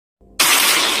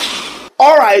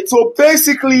All right, so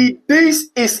basically, this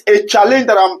is a challenge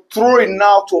that I'm throwing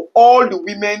now to all the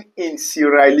women in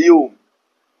Sierra Leone,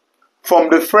 from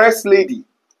the First Lady,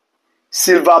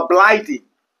 Silver Blighty,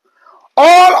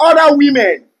 all other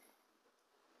women.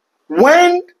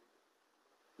 When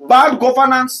bad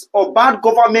governance or bad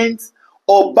government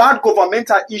or bad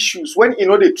governmental issues, when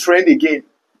they trend again,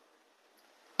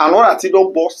 and all that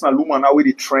don't boss and woman now with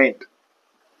the trend.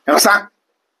 You understand?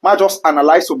 Might just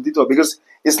analyze some detail because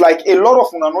it's like a lot of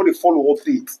them know they follow up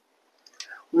it.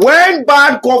 When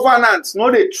bad governance,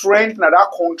 no they trend in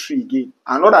that country again,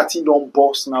 and all that don't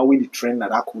boss now with the trend in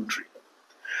that country.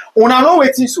 Una know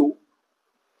waiting so.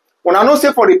 Una know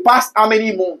say for the past how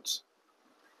many months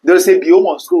they'll say Bio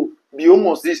must go, Bio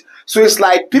must this. So it's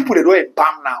like people they don't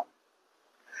bam now.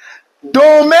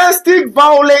 Domestic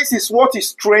violence is what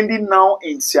is trending now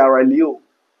in Sierra Leone.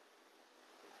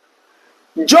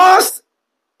 Just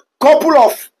couple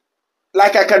of,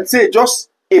 like I can say, just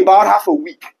about half a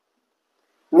week,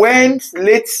 when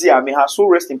late Sia, may her soul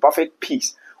rest in perfect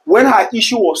peace, when her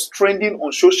issue was trending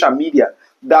on social media,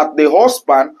 that the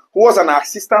husband, who was an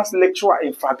assistant lecturer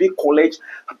in Fabi College,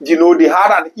 they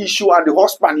had an issue, and the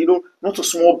husband, not a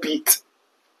small bit.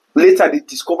 Later, they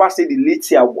discovered, say, the late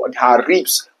Sia, her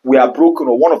ribs were broken,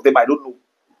 or one of them, I don't know.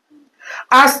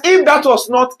 As if that was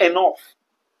not enough,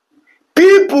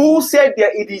 people said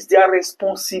that it is their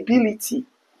responsibility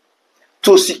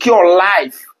to secure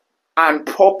life and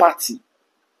property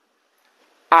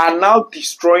are now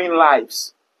destroying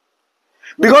lives.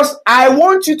 Because I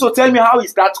want you to tell me, how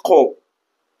is that called?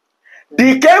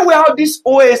 The kind where how this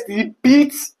OSD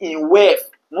beats in wealth,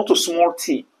 not a small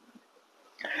thing.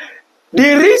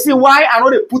 The reason why I know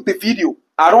they put the video,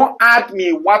 I don't add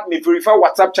me verify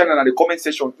WhatsApp channel in the comment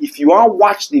section. If you want to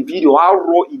watch the video, how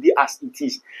raw it is as it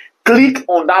is, click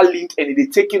on that link and it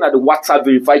will take you to the WhatsApp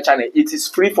verified channel. It is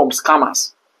free from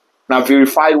scammers. Now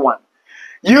verified one.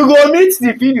 You go meet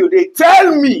the video. They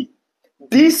tell me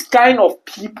this kind of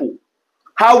people,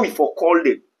 how we for call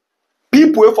them.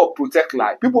 People who for protect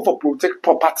life. People for protect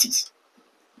properties.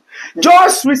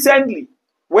 Just recently,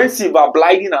 when Silver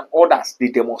Blighty and others, they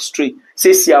demonstrate,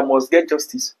 say Sia must get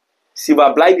justice.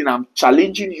 Silver Blighty, I'm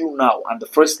challenging you now and the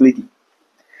First Lady.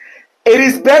 It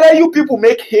is better you people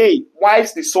make hay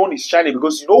whilst the sun is shining,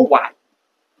 because you know why?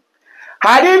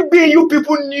 Had it been you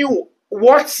people knew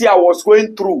what Sia was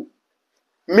going through,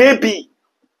 maybe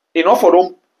enough for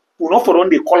them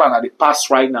they call her at the past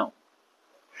right now.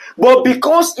 But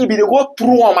because if they go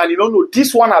through them and you don't know,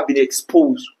 this one have been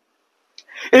exposed.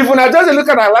 If you just look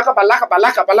at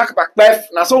that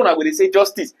now someone will say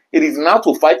justice. It is now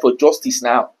to fight for justice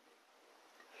now.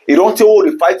 You don't say, oh,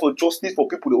 they fight for justice for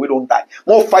people that don't die.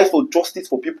 More fight for justice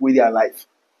for people with their life.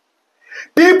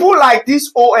 People like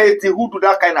this OSD who do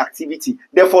that kind of activity,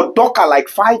 therefore DOCA like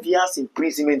 5 years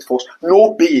imprisonment for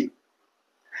no bail.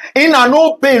 In a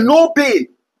no bail.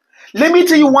 Let me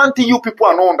tell you one thing you people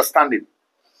are not understanding.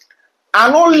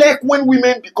 I don't like when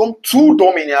women become too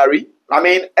domineering. I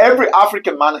mean, every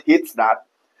African man hates that.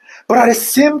 But at the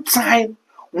same time,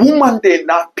 women then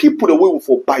are people the way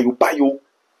for bio.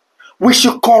 We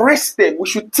should caress them. We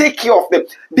should take care of them.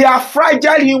 They are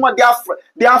fragile human.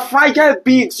 They are fragile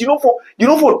beings.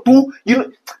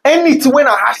 Anything when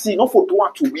I ask you, for do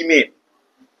to women.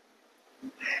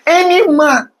 Any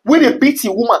man with a beaty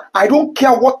woman, I don't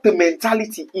care what the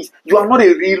mentality is. You are not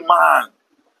a real man.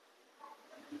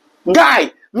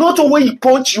 Guy, not the way you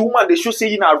punch you woman, they should say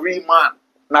you're a real man.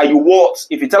 Now you what?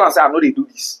 If you tell us, I know they do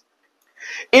this.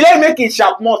 If they make it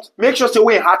sharp mouth, make sure say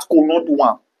when heart could not do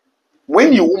one.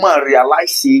 When the woman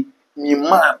realize, say, me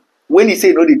man, when he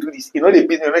say, they do this, they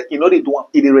business, they do one,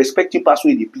 they respect you past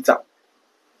way they beat her.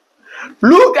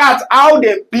 Look at how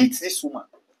they beat this woman.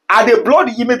 Are they blood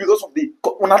the email because of the,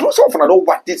 when I don't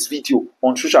watch this video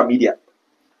on social media.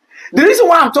 The reason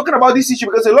why I'm talking about this issue,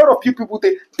 because a lot of people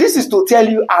think, this is to tell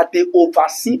you how they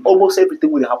oversee almost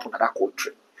everything will happen in that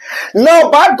country.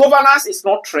 Now, bad governance is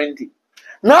not trendy.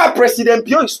 Now, President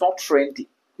Bio is not trendy.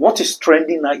 What is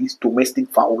trending now is domestic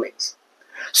violence.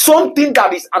 Something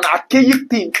that is an archaic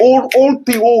thing, old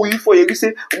thing. Oh, if you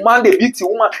say, man, they beat the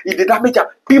woman, if they damage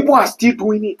her, people are still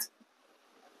doing it.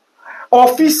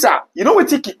 Officer, you know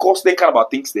what it costs? They care about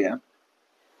things there.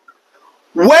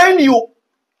 When you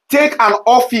take an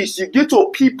office, you give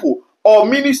to people or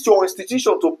ministry or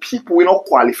institution to people who are not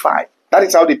qualified. That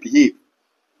is how they behave.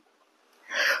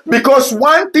 Because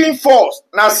one thing first,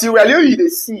 now Sierra Leone, they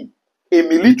see a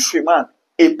military man,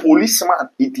 a policeman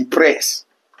in the press.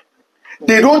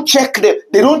 They don't check them.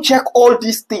 They don't check all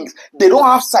these things. They don't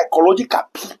have psychological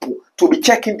people to be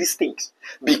checking these things.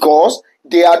 Because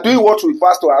they are doing what we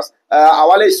refer to as,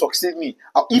 Awale succeed me,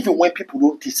 even when people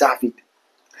don't deserve it.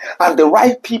 And the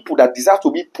right people that deserve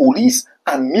to be police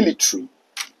and military,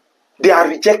 they are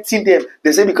rejecting them.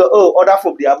 They say because, oh, order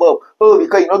from the above. Oh,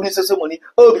 because you don't get some money.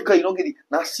 Oh, because you don't get it.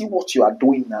 Now see what you are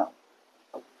doing now.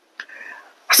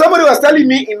 Somebody was telling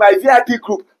me in my VIP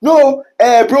group, no,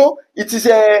 bro, it is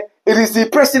the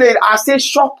president. I say,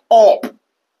 shut up.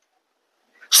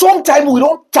 Sometimes we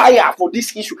don't tire for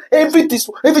this issue. Everything,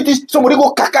 somebody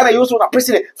go kakana, you also na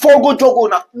president, for go jogo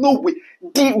na. No way.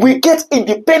 We get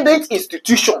independent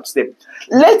institutions then.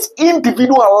 Let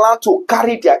individuals learn to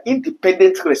carry their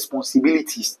independent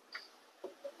responsibilities.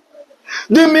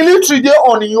 The military, they're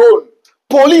on your own.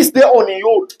 Police, they're on your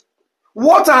own.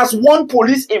 What has one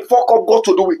police in fuck up got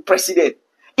to do with president?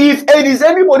 If it is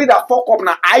anybody that fuck up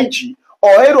na IG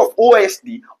or head of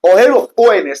OSD or head of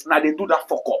ONS, now they do that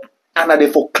fuck up. And now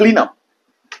they for clean up.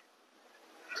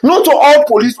 Not all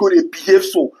police go they behave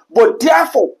so, but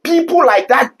therefore people like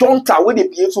that don't when they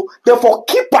behave so, therefore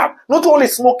keep up. Not only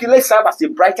smoking, let's serve as a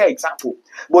brighter example.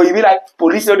 But you be like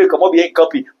police they come up behind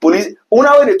copy. Police,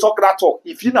 una when they talk that talk,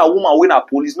 if you na woman when a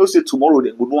police, no say tomorrow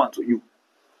they go do one to you.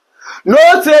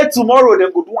 No say tomorrow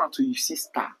they go do one to you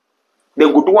sister.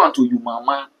 They go do one to you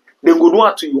mama. They go do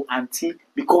one to you auntie,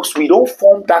 because we don't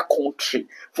form that country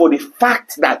for the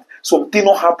fact that something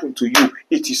not happened to you.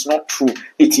 It is not true.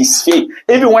 It is fake.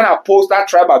 Even when I post that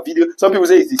tribal video, some people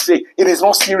say it is fake. It is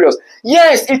not serious.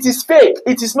 Yes, it is fake.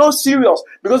 It is not serious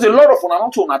because a lot of una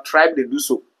not on a tribe they do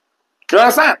so. You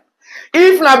understand?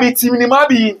 If Nabi Timinima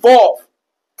be involved,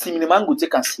 Timinima go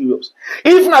take us serious.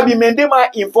 If Nabi Mendema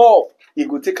involved, he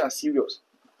go take us serious.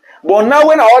 But now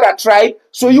when I other tribe,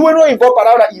 so you were not involved,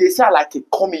 but they say like a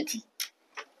committee.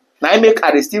 Now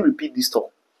I still repeat this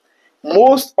talk.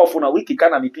 Most of una wiki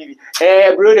can be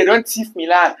PV. Bro, they don't thief me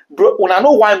land. Bro, una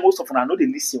know why most of una know they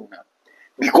listen una.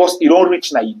 Because it don't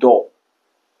reach na your door.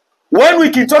 When we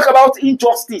can talk about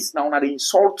injustice, now una they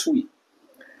insult to it.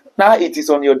 Now it is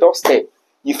on your doorstep.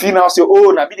 If you now say, oh,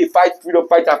 now be the freedom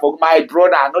fighter for my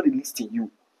brother, I know they listen to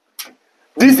you.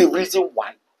 This is the reason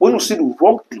why. When you see the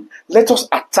wrong thing, let us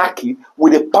attack it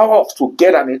with the power of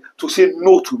togetherness to say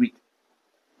no to it.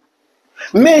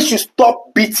 Men should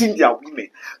stop beating their women.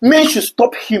 Men should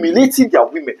stop humiliating their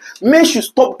women. Men should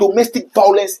stop domestic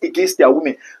violence against their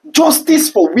women.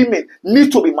 Justice for women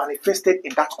need to be manifested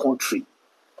in that country.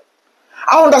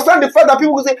 I understand the fact that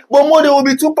people will say, but more they will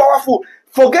be too powerful.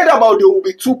 Forget about they will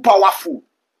be too powerful.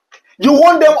 You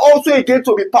want them also again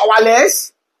to be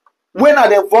powerless? When are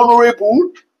they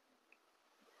vulnerable?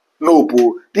 No,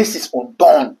 bro, this is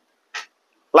undone.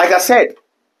 Like I said,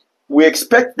 we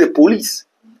expect the police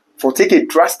to take a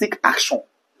drastic action.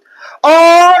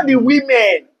 All the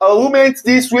women,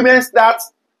 this, women that,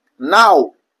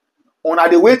 now,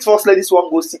 on the wait first, let this one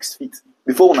go 6 feet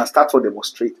before we start to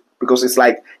demonstrate. Because it's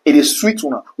like, it is sweet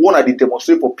one of the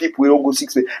demonstrate for people who don't go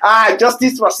 6 feet.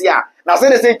 Justice was here. Now, say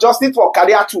they say justice for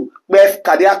Kadiatu, but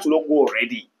Kadiatu don't go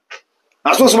already.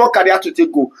 And so small career to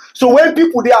take go. So when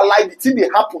people they are like the thing they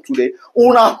happen today,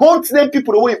 una hunt them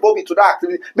people who involved into that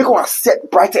activity, make una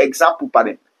set brighter example for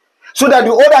them. So that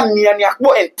the other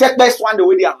Nianyakbo and tech best one the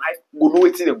way they are life go know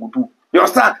what they go do. You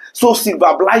understand? So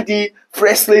Silver Blighty,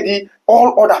 Fresh Lady,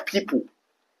 all other people.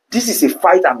 This is a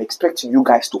fight I'm expecting you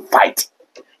guys to fight.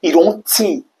 It don't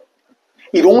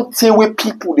say where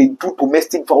people they do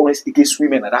domestic violence against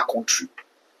women in that country.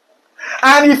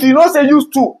 And if you don't say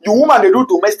used to, your woman they do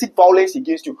domestic violence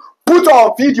against you, put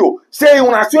on video, say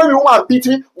when I see your woman beat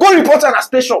me, go report on a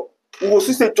station. We will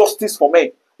see say justice for men.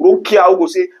 We don't care. We will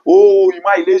say, oh, you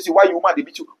might lazy, why your woman they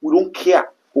beat you? We don't care.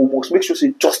 We must make sure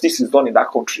say justice is done in that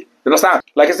country. You understand?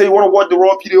 Like I said, you want to watch the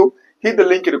raw video, hit the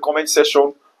link in the comment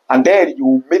section, and then you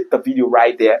will make the video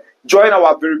right there. Join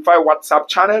our verified WhatsApp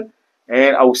channel,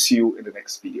 and I will see you in the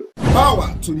next video.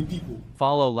 Power to the people.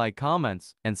 Follow, like,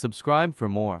 comments, and subscribe for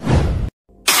more.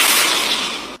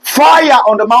 Fire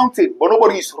on the mountain, but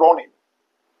nobody is running.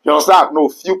 You understand? No,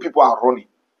 few people are running.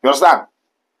 You understand?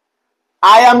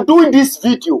 I am doing this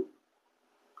video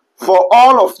for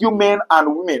all of you men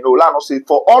and women. No, let us say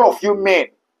for all of you men.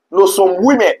 No, some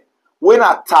women when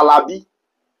are talabi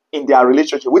in their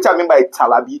relationship. What I mean by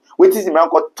talabi, what is the man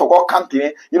called toko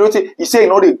campaign? You know, you say you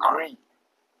know they agree.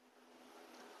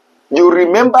 You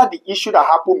remember the issue that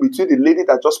happened between the lady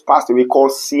that just passed away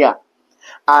called Sia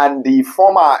and the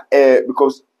former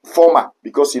because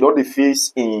you know the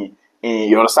face in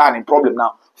you understand in problem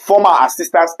now. Former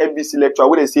assistant MBC lecturer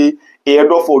where they say he had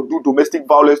for do domestic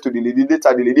violence to the lady.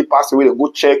 Later the lady passed away, they go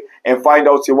check and find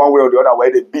out say one way or the other why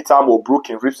they beat him or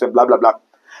broken ribs and blah blah blah.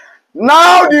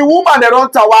 Now the woman they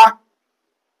don't tower.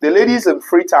 The ladies in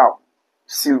Freetown,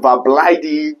 Silver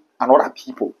Blighty and other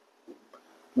people.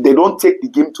 They don't take the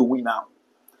game to win now.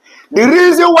 The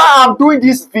reason why I'm doing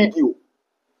this video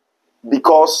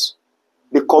because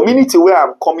the community where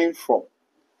I'm coming from,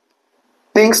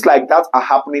 things like that are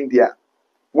happening there.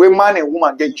 Where man and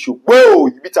woman get issue. Whoa,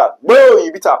 you beat her. Whoa,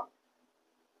 you beat her.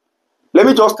 Let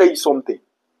me just tell you something.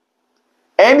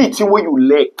 Anything where you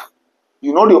lack,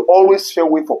 you know they always fair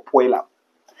way for poiler.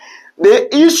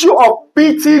 The issue of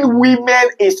beating women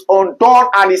is undone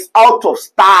and is out of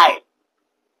style.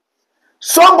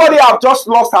 Somebody have just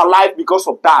lost her life because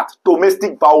of that.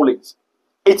 Domestic violence.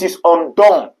 It is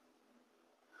undone.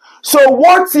 So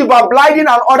what Silver Blinding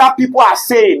and other people are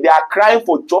saying, they are crying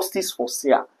for justice for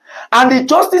Sia. And the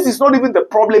justice is not even the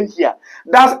problem here.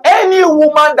 Does any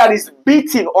woman that is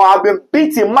beaten or have been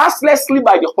beaten mercilessly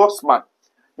by the husband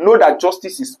know that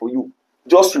justice is for you?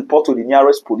 Just report to the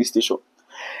nearest police station.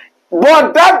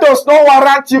 But that does not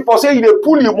warrant you for saying they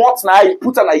pull you out now, you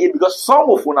put an here, because some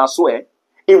of una swear,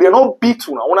 if they don't beat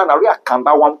una na really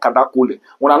kanda one kanda kole,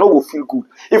 una no go feel good.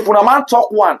 If una man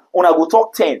talk one, una go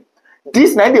talk 10.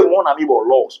 This night they want me about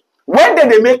laws. When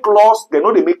they make laws, they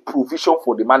know they make provision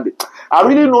for the mandate. I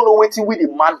really don't know waiting with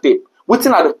the mandate.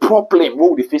 Waiting at the problem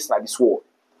what we face in this world.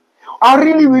 I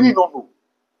really don't know.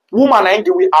 Woman ain't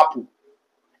the way apple.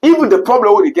 Even the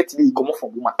problem where they get today, come up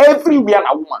from woman. Everywhere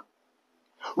a woman.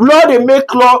 Law they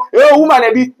make law. Woman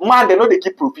they beat man, they know they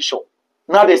keep provision.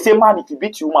 Now they say man, if you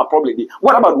beat you, woman problem.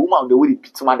 What about the woman the way they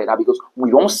beat man that? Because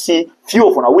we don't see few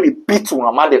of them way they beat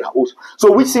one man that house.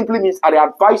 So which simply means I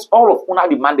advise all of una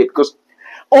the mandate because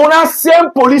on a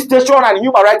same police station and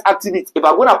human rights activists, if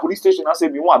I go to a police station and say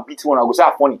we want to beat one, I go say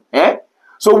funny.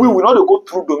 So we will not go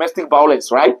through domestic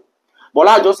violence, right? But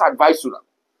I just advise you.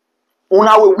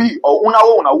 Una we or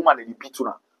una woman they beat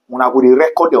una go they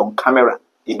record them on camera.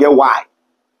 You get why?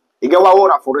 You get why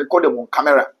una for record them on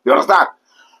camera. You understand?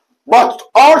 But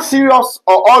all serious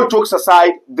or all jokes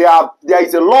aside, there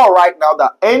is a law right now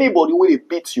that anybody will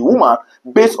beat you woman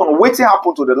based on what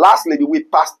happened to the last lady we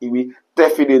passed away,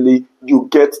 definitely you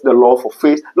get the law for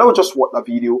face. Let me just watch the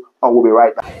video and we'll be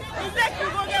right back.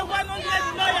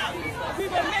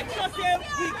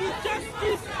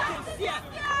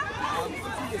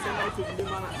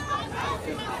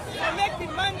 Make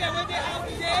the man that they out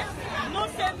there, no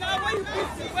say now when you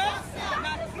beat the West,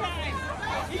 not crime.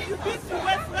 If you beat the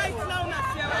West right now, not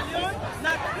Sierra Leone,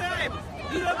 not crime.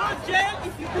 You don't go jail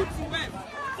if you beat the West.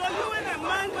 So you and a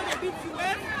man when they beat the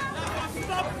West, that will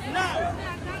stop now.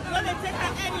 When they take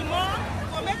her anymore,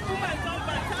 or make women come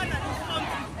back down at this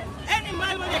country. Any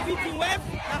man when they beat the West,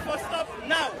 that will stop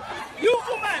now. You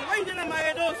woman, when you didn't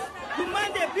marry those, you man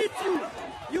they beat you.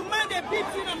 You man they beat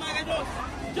you in Maridos.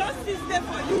 Justice there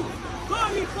for you. Go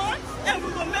report and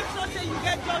we will make sure that you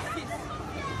get justice.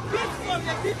 Beat from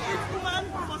the beat woman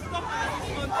for stop at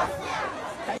this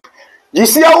country. You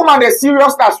see a woman that's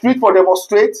serious that street for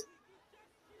demonstrate?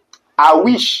 I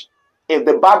wish if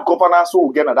the bad governance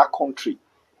will get in that country,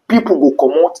 people will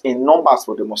come out in numbers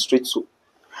for demonstrate so.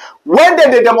 When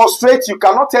they demonstrate, you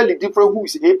cannot tell the difference who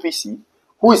is APC,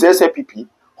 who is SLPP,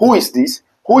 who is this,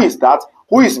 who is that,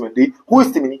 who is Mendy, who is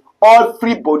Timini.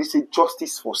 Everybody say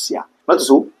justice for Sia. Not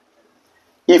so.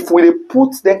 If we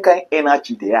put that kind of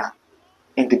energy there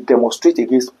and they demonstrate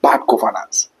against bad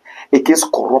governance,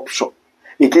 against corruption,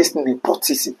 against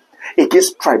nepotism,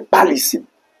 against tribalism,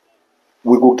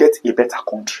 we will get a better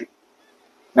country.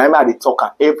 Now they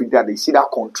talk every day they see that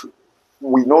country.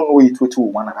 We don't know it what we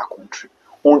want another country.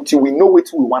 Until we know what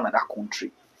we want another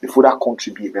country, before that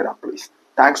country be a better place.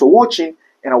 Thanks for watching,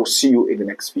 and I will see you in the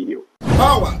next video.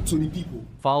 Power to the people.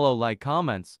 Follow, like,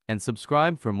 comments, and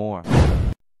subscribe for more.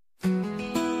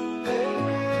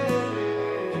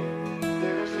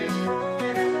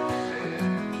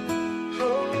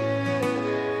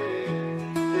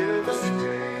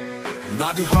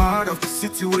 Not the heart of the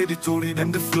city where they told it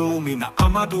and the flow me. Now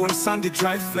I'm doing Sunday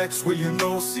drive flex where you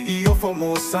know CEO for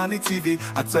more Sunny TV.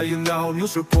 I tell you now,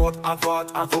 news report,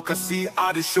 advocacy,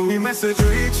 I the show me message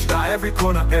reach. Now every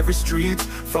corner, every street,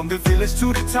 from the village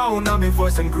to the town, I'm in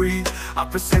voice and greed. I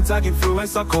present tag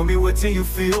influencer, call me waiting you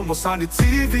feel. More Sunny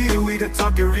TV, we the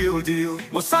talk a real deal.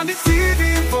 More Sunny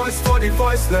TV, voice for the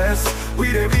voiceless.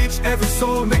 We they reach every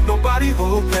soul, make nobody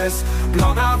hopeless.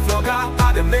 Blogger, vlogger,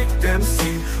 I they make them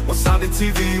see. More Sunny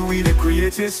TV, we they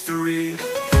create history.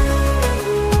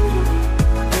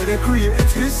 They create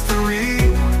history.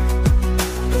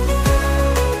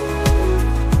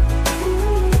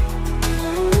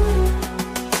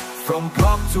 From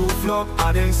blog to vlog,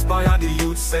 I inspire the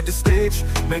youth. Set the stage,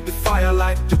 make the fire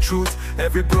light the truth.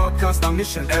 Every broadcast our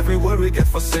mission, every word we get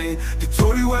for say. The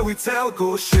story where we tell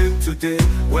go shape today.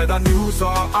 Whether news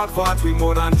or advert, we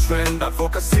more than trend.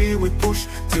 Advocacy we push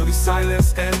till the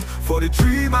silence end. For the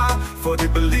dreamer, for the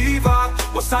believer.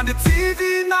 What's on the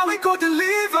TV, now we go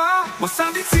deliver. What's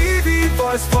on the TV,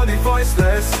 voice for the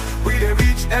voiceless. We dey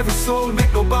reach every soul,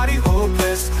 make nobody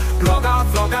hopeless. Vlog out,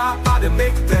 how they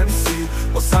make them see.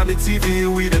 What's on the TV,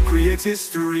 we dey create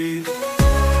history.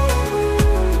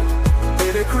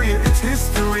 We dey create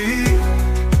history.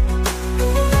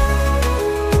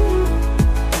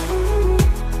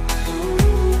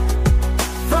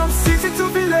 From city to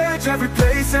village, every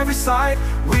place, every side.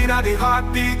 We not the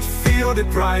heartbeat, feel the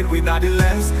pride. We not the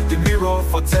lens, the mirror,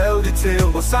 for tell the tale.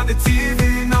 What's on the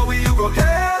TV, now we you go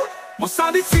hell. What's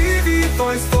on the TV,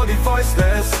 voice for the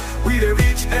voiceless. We dey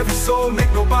reach every soul,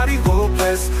 make nobody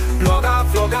hopeless. Vlog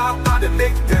out, how they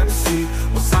make them see.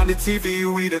 What's on the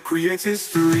TV, we dey create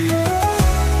history.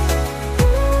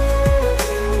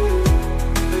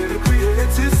 We dey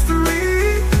create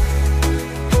history.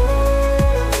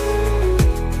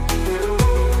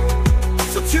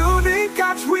 So tune in,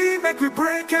 catch we, make we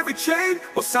break every chain.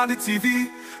 What's on the TV?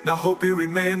 Now hope it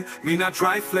remain. Me not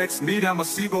dry flex, me that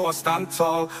must go or stand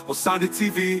tall. What's on the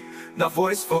TV? Now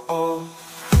voice for all.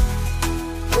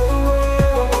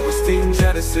 Team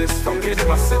Genesis, from getting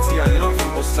my city, I love you.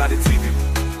 What's on the TV?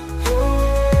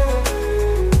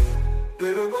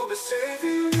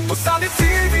 What's on the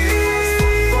TV?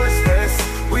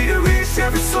 Voiceless. We the reach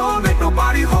every soul, make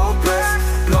nobody hopeless.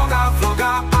 Vlog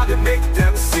out, how they make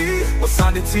them see. What's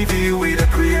on the TV? We the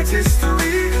create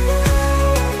history.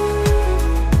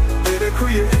 We the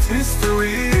create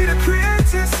history. We the create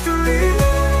history.